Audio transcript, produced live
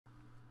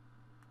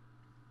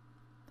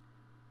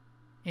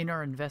In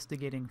our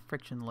investigating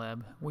friction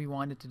lab, we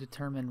wanted to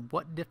determine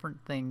what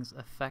different things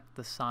affect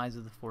the size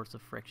of the force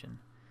of friction.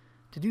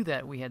 To do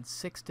that, we had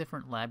 6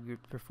 different lab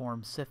groups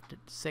perform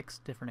 6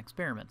 different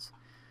experiments.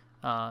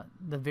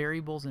 The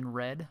variables in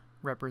red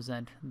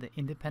represent the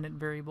independent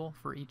variable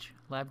for each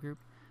lab group.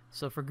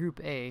 So for group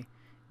A,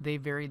 they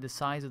varied the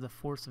size of the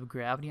force of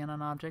gravity on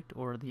an object,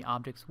 or the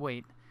object's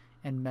weight,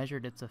 and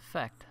measured its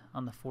effect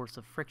on the force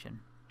of friction.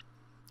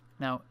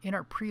 Now, in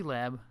our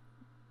pre-lab,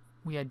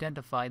 we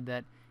identified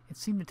that it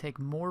seemed to take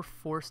more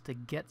force to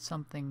get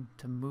something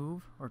to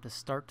move or to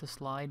start to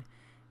slide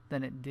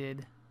than it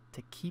did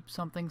to keep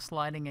something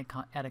sliding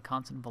at a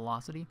constant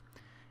velocity.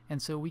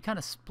 And so we kind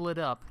of split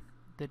up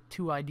the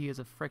 2 ideas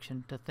of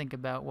friction to think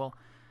about, well,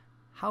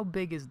 how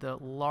big is the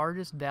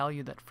largest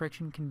value that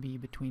friction can be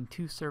between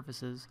 2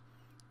 surfaces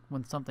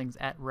when something's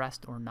at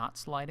rest or not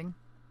sliding?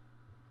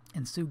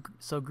 And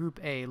so group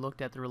A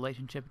looked at the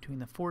relationship between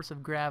the force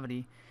of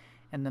gravity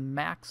and the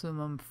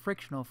maximum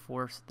frictional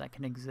force that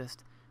can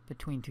exist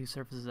between 2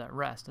 surfaces at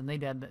rest. And they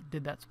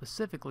did that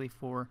specifically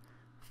for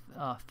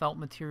felt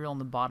material on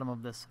the bottom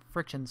of this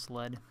friction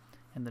sled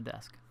and the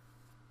desk.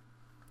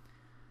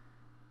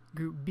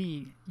 Group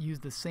B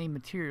used the same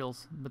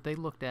materials, but they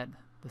looked at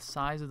the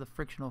size of the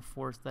frictional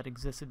force that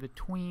existed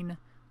between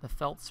the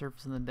felt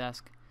surface and the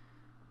desk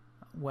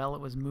while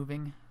it was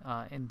moving,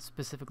 and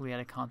specifically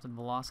at a constant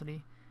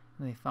velocity.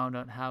 And they found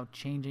out how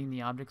changing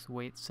the object's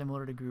weight,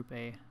 similar to Group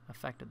A,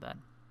 affected that.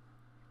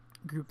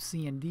 Group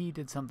C and D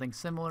did something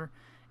similar,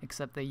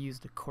 except they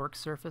used a cork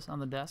surface on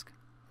the desk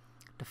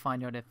to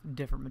find out if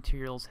different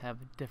materials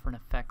have different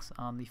effects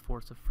on the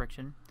force of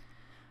friction.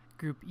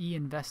 Group E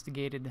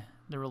investigated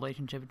the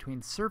relationship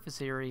between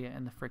surface area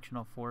and the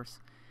frictional force,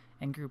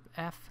 and Group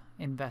F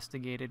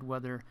investigated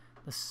whether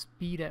the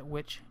speed at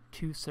which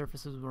 2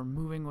 surfaces were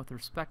moving with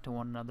respect to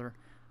one another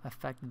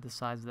affected the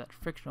size of that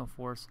frictional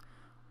force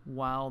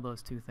while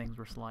those 2 things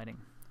were sliding.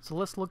 So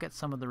let's look at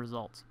some of the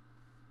results.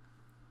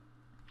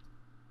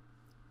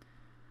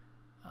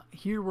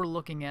 Here we're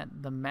looking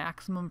at the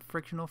maximum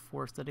frictional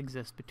force that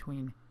exists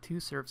between 2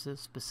 surfaces,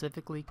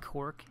 specifically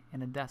cork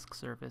and a desk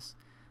surface,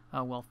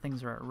 while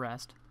things are at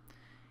rest.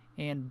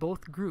 And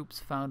both groups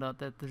found out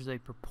that there's a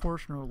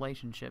proportional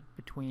relationship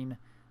between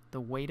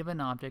the weight of an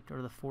object,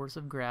 or the force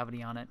of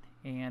gravity on it,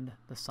 and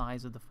the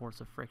size of the force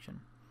of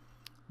friction.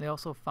 They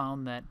also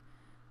found that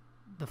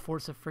the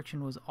force of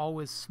friction was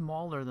always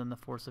smaller than the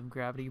force of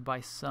gravity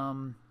by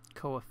some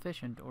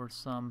coefficient or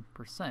some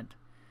percent.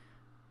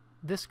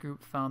 This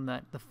group found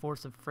that the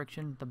force of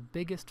friction, the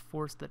biggest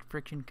force that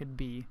friction could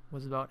be,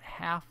 was about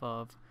half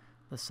of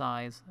the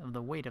size of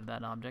the weight of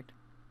that object.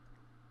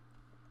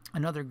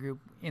 Another group,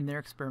 in their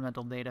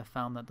experimental data,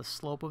 found that the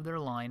slope of their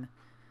line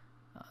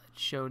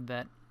showed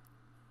that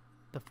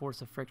the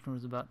force of friction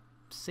was about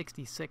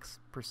 66%,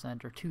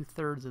 or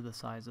 2/3 of the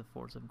size of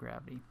force of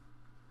gravity.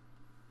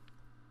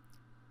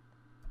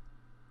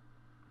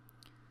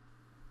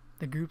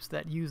 The groups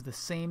that used the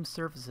same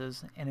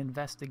surfaces and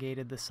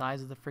investigated the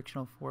size of the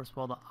frictional force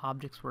while the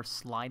objects were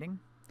sliding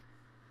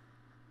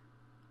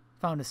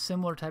found a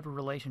similar type of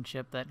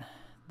relationship, that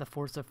the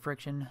force of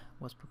friction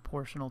was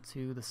proportional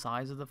to the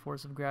size of the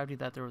force of gravity,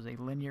 that there was a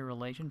linear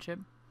relationship.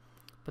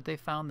 But they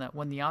found that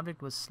when the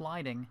object was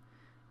sliding,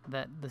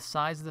 that the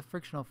size of the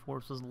frictional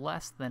force was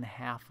less than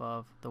half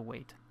of the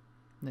weight.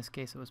 In this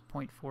case, it was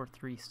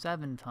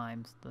 0.437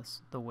 times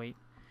the weight.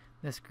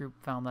 This group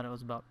found that it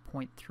was about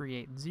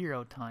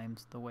 0.380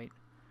 times the weight,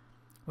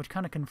 which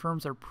kind of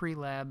confirms our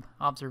pre-lab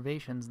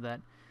observations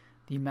that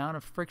the amount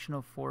of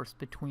frictional force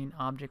between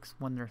objects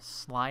when they're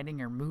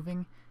sliding or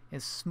moving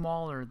is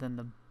smaller than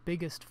the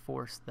biggest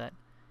force that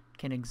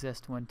can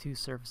exist when 2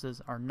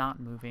 surfaces are not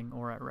moving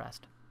or at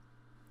rest.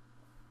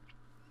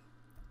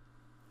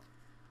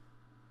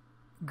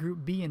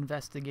 Group B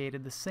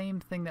investigated the same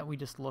thing that we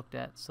just looked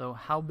at. So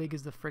how big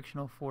is the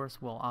frictional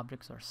force while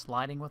objects are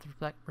sliding with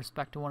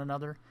respect to one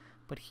another?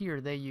 But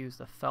here they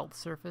used a felt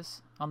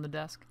surface on the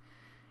desk,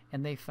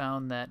 and they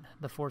found that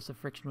the force of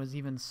friction was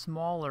even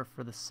smaller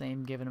for the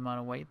same given amount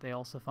of weight. They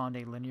also found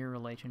a linear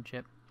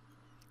relationship.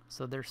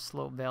 So their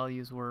slope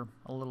values were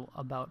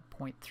about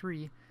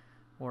 0.3,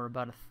 or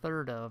about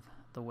 1/3 of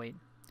the weight.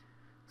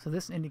 So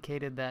this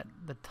indicated that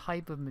the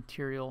type of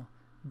material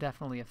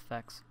definitely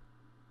affects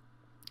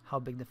how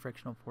big the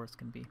frictional force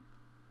can be.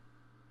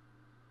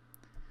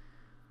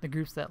 The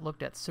groups that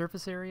looked at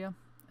surface area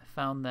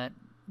found that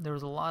there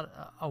was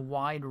a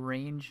wide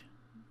range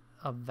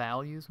of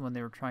values when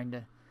they were trying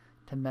to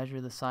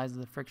measure the size of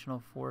the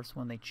frictional force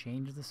when they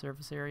changed the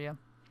surface area.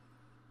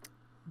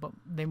 But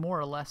they more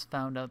or less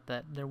found out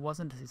that there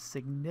wasn't a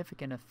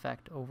significant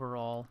effect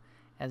overall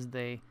as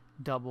they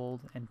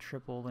doubled and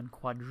tripled and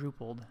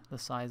quadrupled the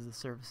size of the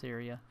surface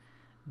area.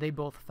 They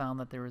both found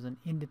that there was an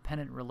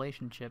independent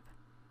relationship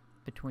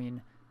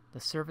between the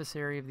surface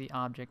area of the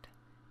object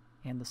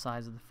and the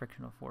size of the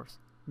frictional force,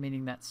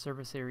 meaning that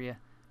surface area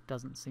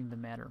doesn't seem to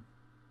matter.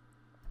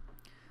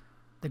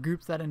 The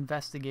groups that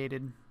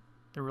investigated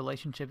the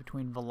relationship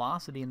between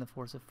velocity and the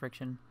force of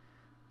friction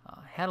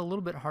had a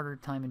little bit harder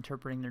time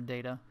interpreting their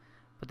data,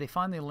 But they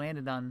finally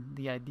landed on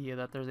the idea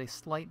that there's a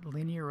slight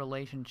linear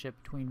relationship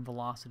between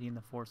velocity and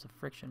the force of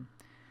friction,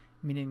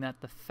 meaning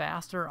that the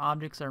faster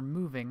objects are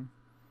moving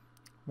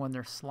when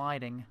they're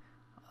sliding,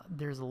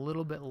 there's a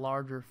little bit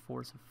larger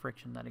force of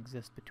friction that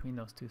exists between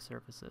those two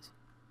surfaces.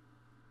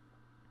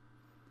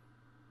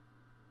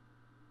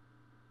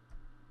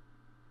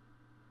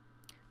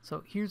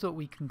 So here's what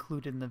we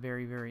concluded in the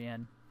very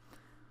end.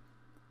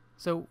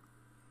 So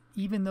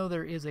even though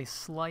there is a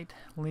slight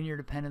linear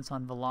dependence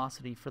on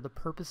velocity, for the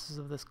purposes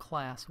of this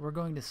class, we're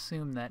going to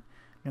assume that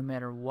no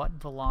matter what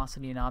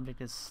velocity an object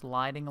is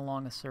sliding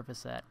along a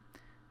surface at,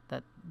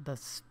 that the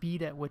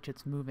speed at which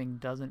it's moving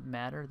doesn't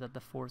matter, that the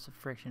force of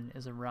friction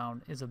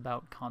is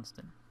about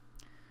constant.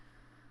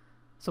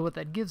 So what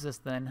that gives us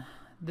then,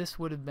 this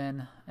would have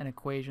been an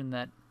equation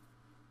that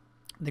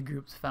the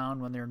groups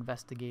found when they're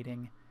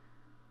investigating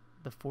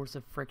the force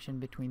of friction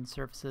between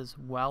surfaces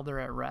while they're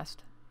at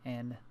rest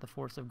and the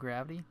force of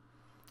gravity.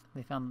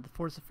 They found that the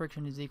force of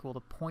friction is equal to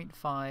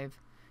 0.5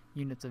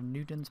 units of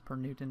newtons per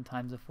newton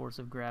times the force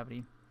of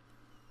gravity.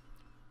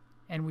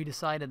 And we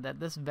decided that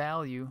this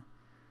value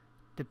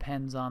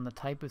depends on the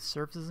type of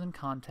surfaces in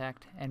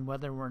contact and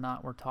whether or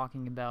not we're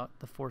talking about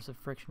the force of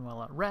friction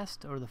while at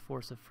rest or the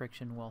force of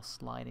friction while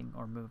sliding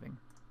or moving.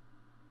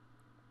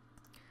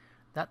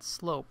 That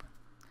slope,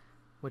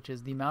 which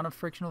is the amount of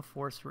frictional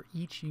force for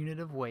each unit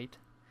of weight,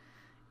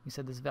 we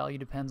said this value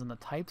depends on the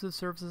types of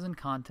surfaces in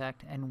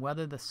contact and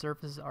whether the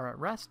surfaces are at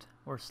rest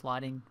or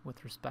sliding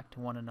with respect to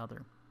one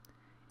another.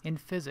 In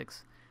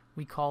physics,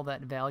 we call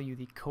that value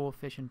the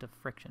coefficient of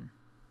friction.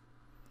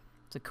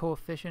 It's a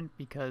coefficient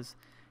because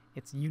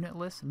it's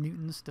unitless.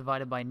 Newtons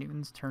divided by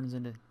newtons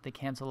they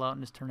cancel out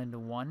and just turn into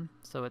 1.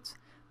 So it's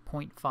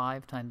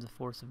 0.5 times the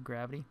force of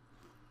gravity.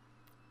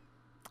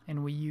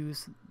 And we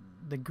use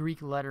the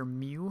Greek letter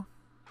mu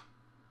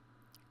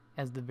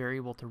as the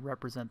variable to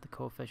represent the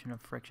coefficient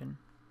of friction.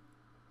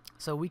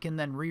 So we can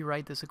then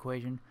rewrite this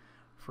equation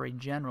for a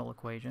general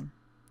equation.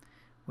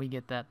 We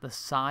get that the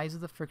size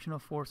of the frictional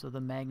force, or the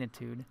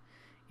magnitude,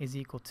 is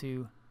equal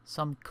to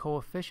some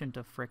coefficient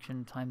of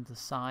friction times the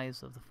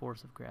size of the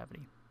force of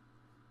gravity.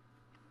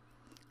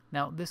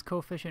 Now this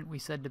coefficient, we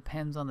said,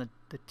 depends on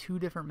the two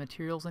different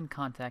materials in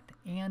contact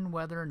and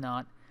whether or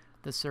not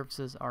the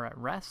surfaces are at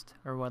rest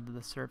or whether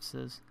the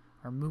surfaces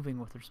are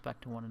moving with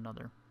respect to one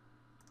another.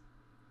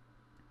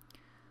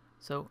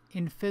 So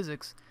in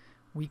physics,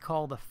 we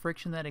call the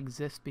friction that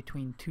exists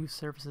between two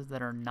surfaces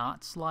that are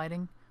not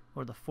sliding,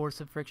 or the force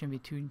of friction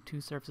between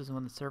two surfaces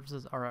when the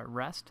surfaces are at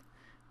rest,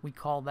 we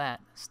call that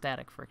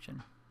static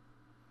friction.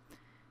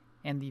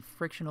 And the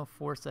frictional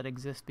force that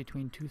exists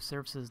between two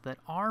surfaces that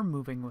are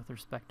moving with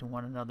respect to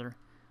one another,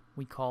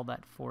 we call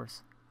that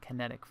force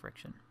kinetic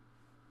friction.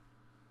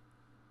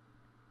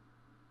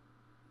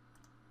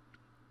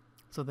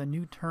 So the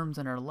new terms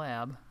in our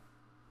lab,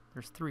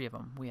 there's 3 of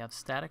them. We have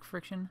static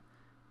friction,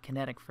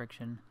 kinetic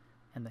friction,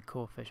 and the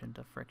coefficient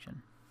of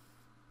friction.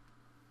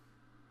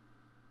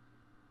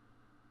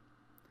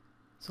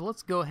 So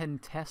let's go ahead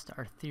and test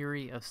our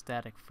theory of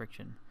static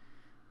friction.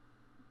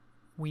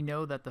 We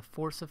know that the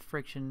force of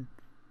friction,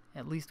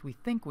 at least we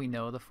think we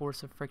know, the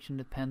force of friction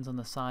depends on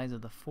the size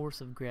of the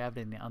force of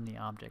gravity on the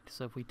object.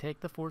 So if we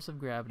take the force of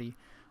gravity,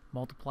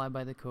 multiply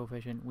by the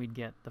coefficient, we'd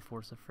get the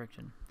force of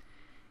friction.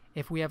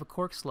 If we have a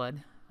cork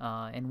sled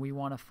and we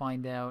want to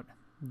find out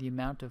the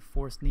amount of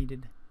force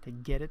needed to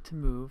get it to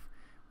move,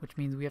 which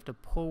means we have to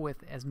pull with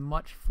as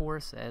much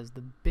force as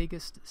the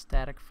biggest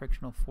static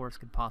frictional force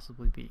could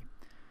possibly be.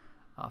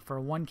 For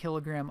a 1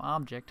 kilogram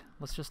object,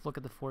 let's just look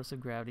at the force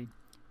of gravity.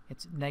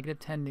 It's negative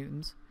 10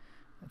 newtons.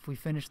 If we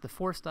finish the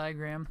force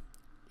diagram,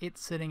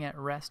 it's sitting at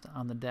rest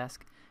on the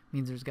desk,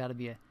 means there's got to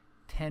be a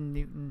 10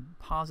 newton,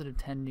 positive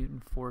 10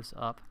 newton force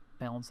up,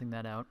 balancing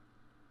that out.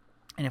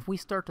 And if we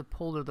start to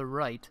pull to the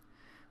right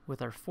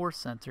with our force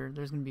sensor,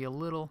 there's going to be a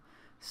little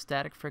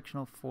static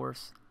frictional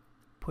force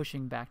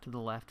pushing back to the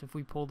left. If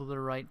we pull to the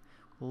right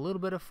with a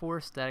little bit of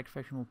force, static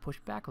friction will push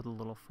back with a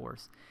little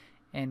force.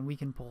 And we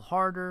can pull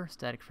harder,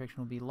 static friction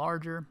will be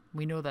larger.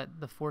 We know that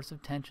the force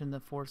of tension, the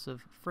force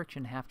of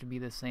friction have to be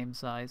the same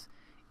size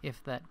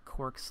if that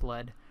cork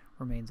sled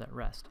remains at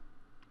rest.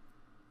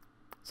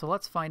 So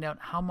let's find out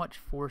how much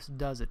force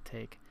does it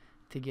take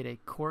to get a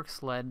cork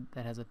sled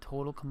that has a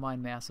total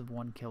combined mass of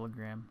 1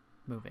 kilogram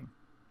moving.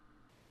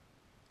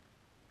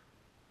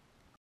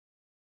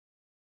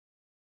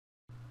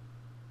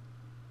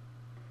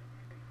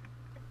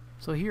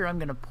 So here I'm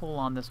going to pull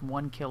on this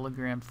 1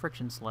 kilogram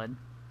friction sled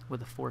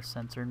with a force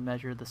sensor and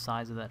measure the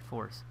size of that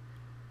force.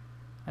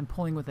 I'm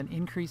pulling with an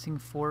increasing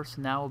force,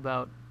 now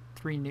about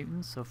 3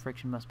 newtons, so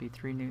friction must be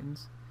 3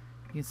 newtons.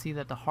 You can see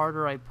that the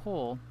harder I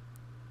pull,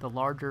 the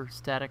larger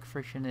static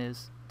friction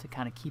is to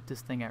kind of keep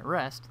this thing at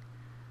rest,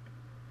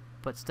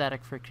 but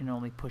static friction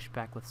only pushed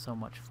back with so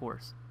much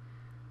force.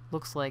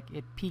 Looks like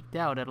it peaked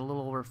out at a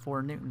little over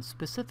 4 newtons,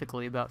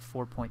 specifically about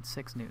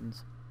 4.6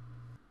 newtons.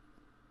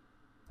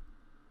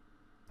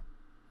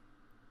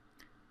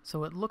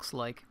 So it looks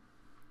like,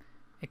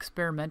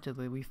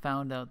 experimentally, we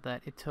found out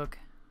that it took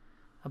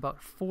about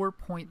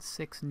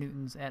 4.6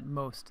 newtons at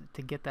most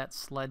to get that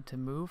sled to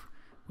move,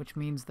 which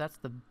means that's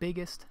the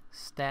biggest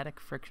static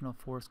frictional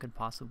force could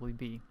possibly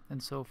be.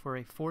 And so for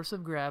a force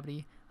of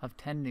gravity of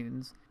 10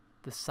 newtons,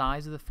 the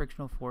size of the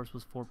frictional force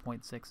was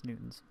 4.6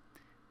 newtons,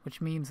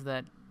 which means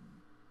that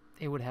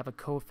it would have a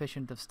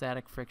coefficient of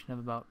static friction of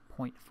about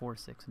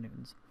 0.46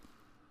 newtons.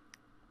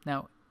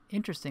 Now,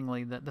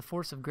 interestingly, the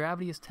force of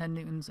gravity is 10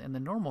 newtons and the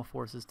normal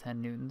force is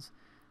 10 newtons,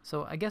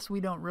 so I guess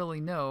we don't really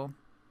know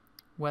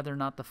whether or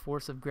not the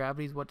force of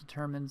gravity is what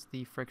determines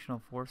the frictional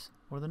force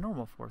or the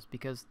normal force,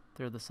 because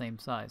they're the same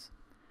size.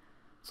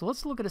 So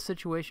let's look at a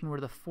situation where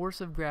the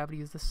force of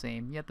gravity is the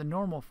same, yet the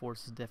normal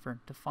force is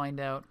different, to find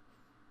out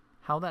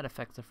how that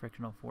affects the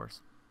frictional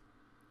force.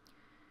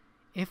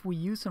 If we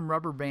use some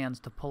rubber bands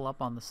to pull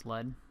up on the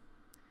sled,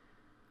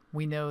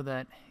 we know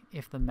that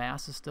if the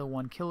mass is still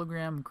 1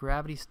 kilogram,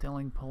 gravity is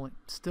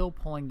still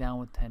pulling down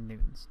with 10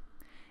 newtons.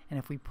 And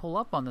if we pull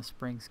up on the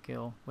spring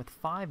scale with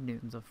 5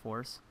 newtons of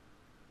force,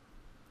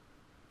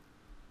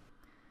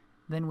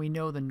 then we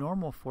know the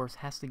normal force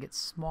has to get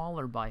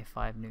smaller by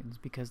 5 newtons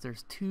because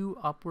there's two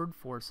upward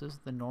forces,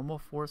 the normal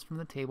force from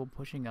the table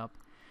pushing up,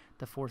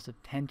 the force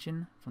of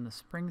tension from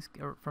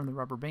the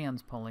rubber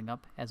bands pulling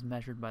up as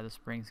measured by the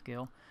spring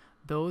scale.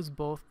 Those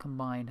both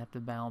combined have to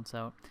balance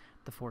out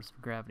the force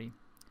of gravity.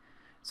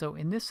 So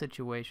in this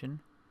situation,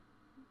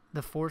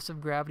 the force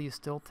of gravity is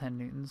still 10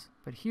 newtons,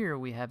 but here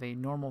we have a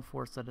normal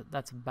force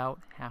that's about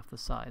half the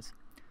size.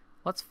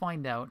 Let's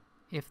find out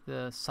if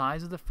the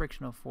size of the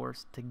frictional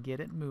force to get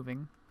it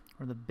moving,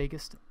 or the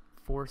biggest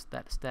force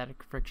that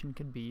static friction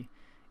could be,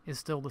 is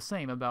still the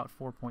same, about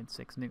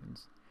 4.6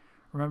 newtons.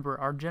 Remember,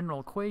 our general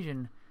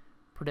equation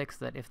predicts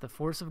that if the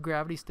force of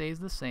gravity stays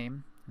the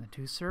same, and the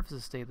two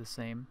surfaces stay the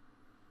same,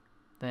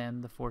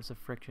 then the force of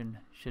friction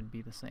should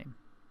be the same.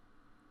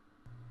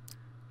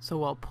 So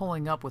while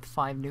pulling up with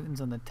 5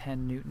 newtons on the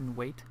 10 newton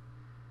weight,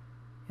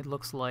 it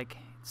looks like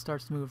it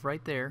starts to move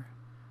right there.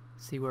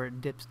 See where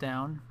it dips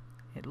down?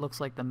 It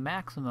looks like the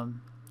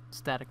maximum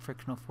static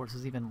frictional force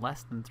is even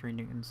less than 3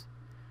 newtons.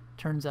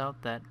 Turns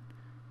out that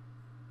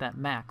that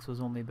max was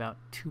only about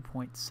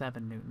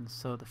 2.7 newtons,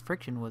 so the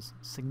friction was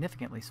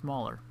significantly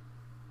smaller.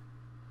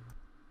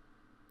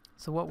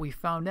 So what we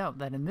found out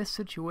that in this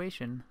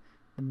situation,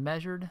 the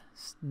measured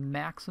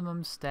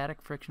maximum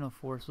static frictional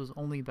force was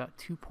only about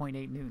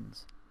 2.8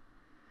 newtons.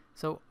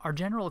 So our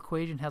general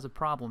equation has a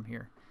problem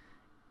here.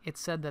 It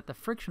said that the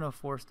frictional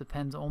force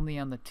depends only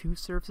on the two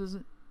surfaces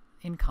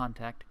in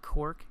contact,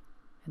 cork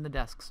and the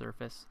desk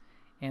surface,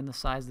 and the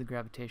size of the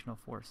gravitational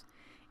force.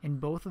 In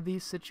both of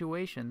these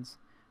situations,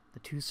 the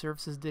two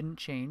surfaces didn't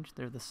change,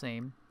 they're the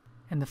same,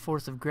 and the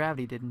force of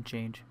gravity didn't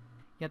change.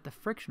 Yet the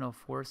frictional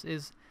force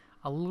is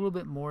a little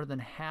bit more than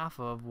half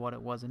of what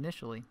it was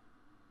initially.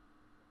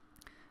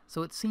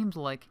 So it seems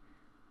like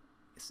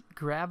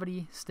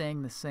gravity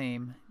staying the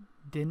same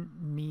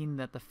didn't mean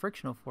that the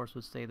frictional force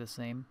would stay the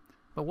same,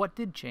 but what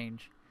did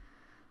change?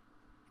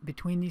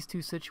 Between these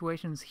two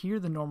situations, here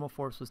the normal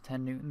force was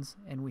 10 newtons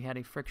and we had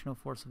a frictional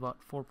force of about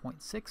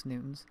 4.6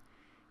 newtons.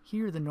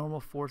 Here the normal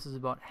force is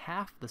about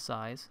half the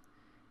size,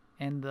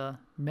 and the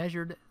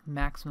measured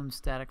maximum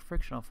static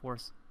frictional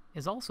force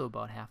is also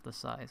about half the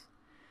size.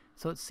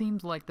 So it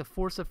seems like the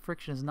force of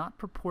friction is not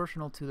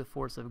proportional to the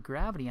force of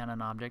gravity on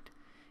an object,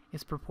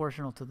 it's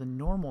proportional to the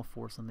normal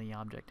force on the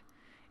object.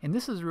 And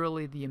this is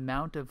really the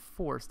amount of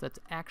force that's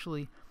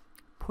actually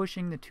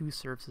pushing the two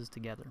surfaces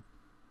together.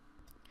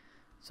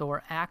 So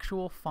our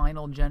actual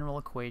final general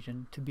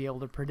equation to be able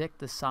to predict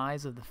the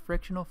size of the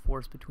frictional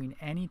force between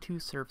any two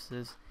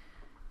surfaces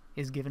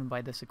is given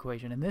by this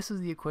equation. And this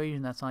is the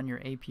equation that's on your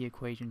AP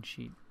equation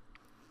sheet.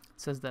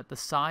 It says that the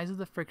size of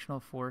the frictional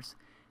force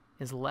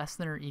is less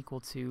than or equal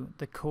to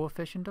the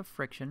coefficient of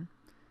friction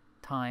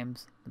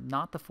times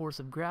not the force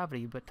of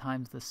gravity, but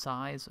times the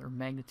size or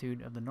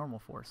magnitude of the normal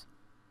force.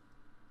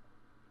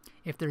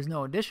 If there's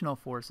no additional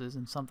forces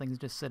and something's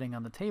just sitting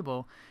on the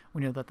table,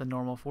 we know that the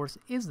normal force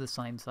is the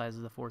same size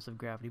as the force of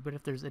gravity. But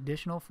if there's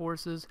additional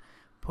forces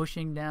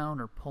pushing down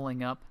or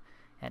pulling up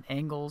at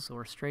angles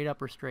or straight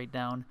up or straight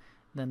down,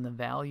 then the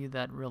value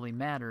that really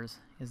matters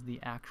is the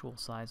actual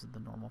size of the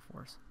normal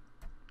force.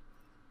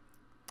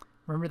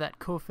 Remember that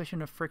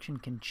coefficient of friction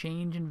can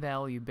change in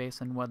value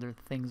based on whether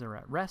things are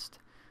at rest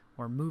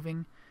or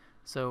moving.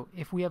 So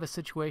if we have a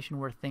situation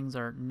where things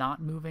are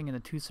not moving and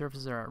the two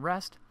surfaces are at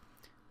rest,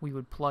 we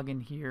would plug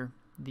in here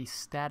the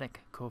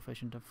static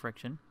coefficient of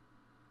friction.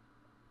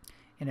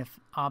 And if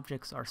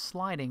objects are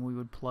sliding, we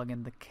would plug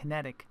in the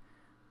kinetic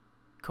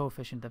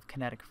coefficient of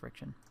kinetic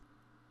friction.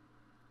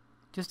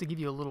 Just to give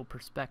you a little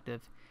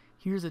perspective,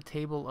 here's a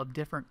table of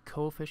different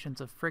coefficients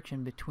of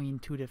friction between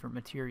two different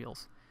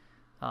materials.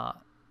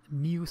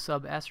 Mu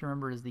sub s,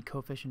 remember, is the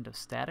coefficient of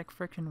static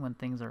friction when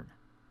things are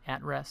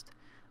at rest.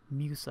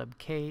 Mu sub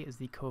k is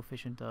the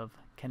coefficient of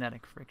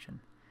kinetic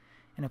friction.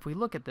 And if we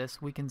look at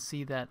this, we can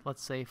see that,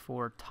 let's say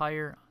for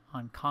tire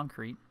on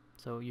concrete,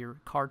 so your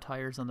car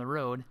tires on the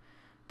road,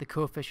 the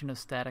coefficient of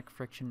static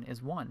friction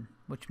is 1,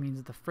 which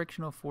means the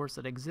frictional force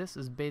that exists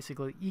is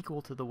basically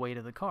equal to the weight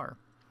of the car.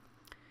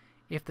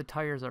 if the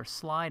tires are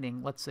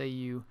sliding, let's say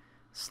you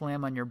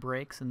slam on your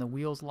brakes and the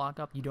wheels lock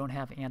up, you don't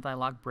have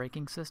anti-lock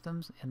braking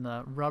systems, and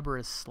the rubber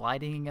is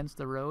sliding against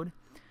the road,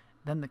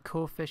 then the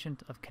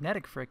coefficient of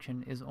kinetic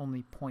friction is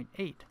only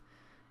 0.8.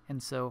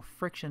 And so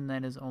friction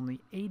then is only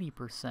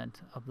 80%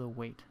 of the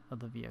weight of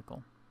the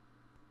vehicle.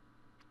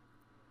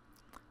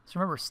 So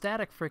remember,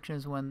 static friction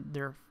is when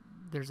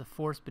there's a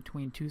force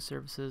between two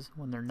surfaces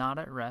when they're not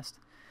at rest.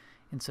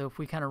 And so if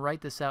we kind of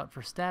write this out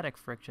for static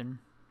friction,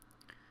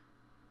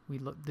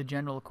 the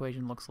general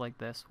equation looks like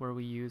this, where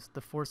we use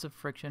the force of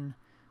friction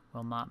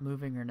while not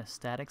moving or in a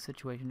static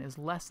situation is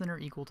less than or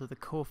equal to the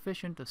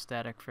coefficient of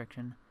static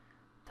friction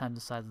times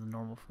the size of the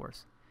normal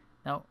force.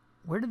 Now,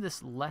 where did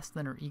this less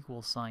than or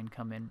equal sign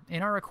come in?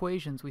 In our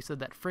equations, we said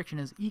that friction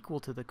is equal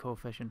to the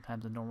coefficient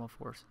times the normal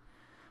force.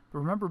 But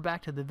remember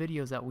back to the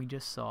videos that we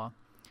just saw,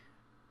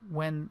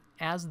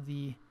 as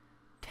the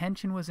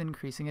tension was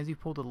increasing, as you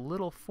pulled a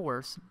little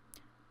force,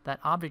 that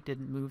object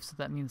didn't move, so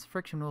that means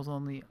friction was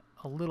only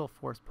a little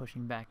force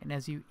pushing back. And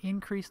as you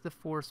increase the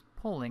force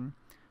pulling,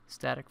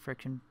 static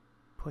friction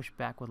pushed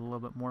back with a little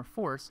bit more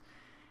force.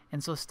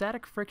 And so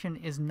static friction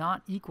is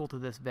not equal to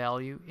this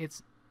value.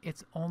 It's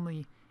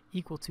only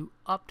equal to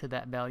up to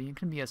that value. It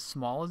can be as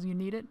small as you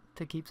need it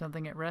to keep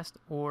something at rest,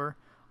 or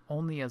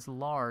only as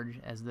large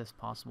as this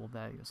possible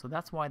value. So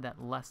that's why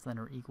that less than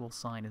or equal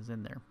sign is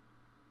in there.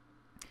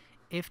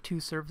 If two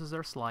surfaces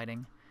are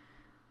sliding,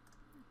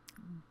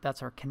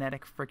 that's our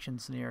kinetic friction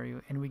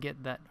scenario, and we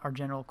get that our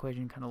general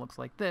equation kind of looks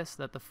like this,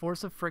 that the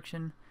force of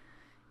friction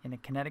in a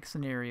kinetic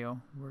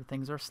scenario where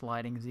things are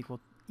sliding is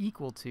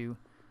equal to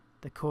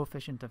the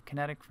coefficient of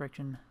kinetic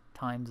friction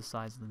times the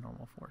size of the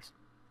normal force.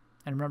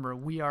 And remember,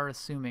 we are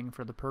assuming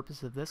for the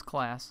purpose of this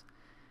class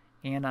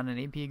and on an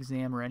AP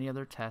exam or any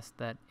other test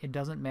that it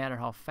doesn't matter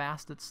how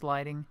fast it's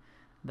sliding,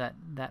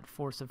 that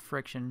force of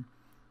friction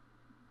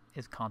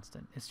is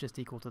constant. It's just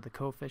equal to the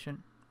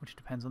coefficient, which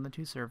depends on the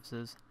two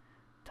surfaces,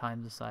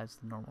 times the size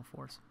of the normal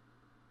force.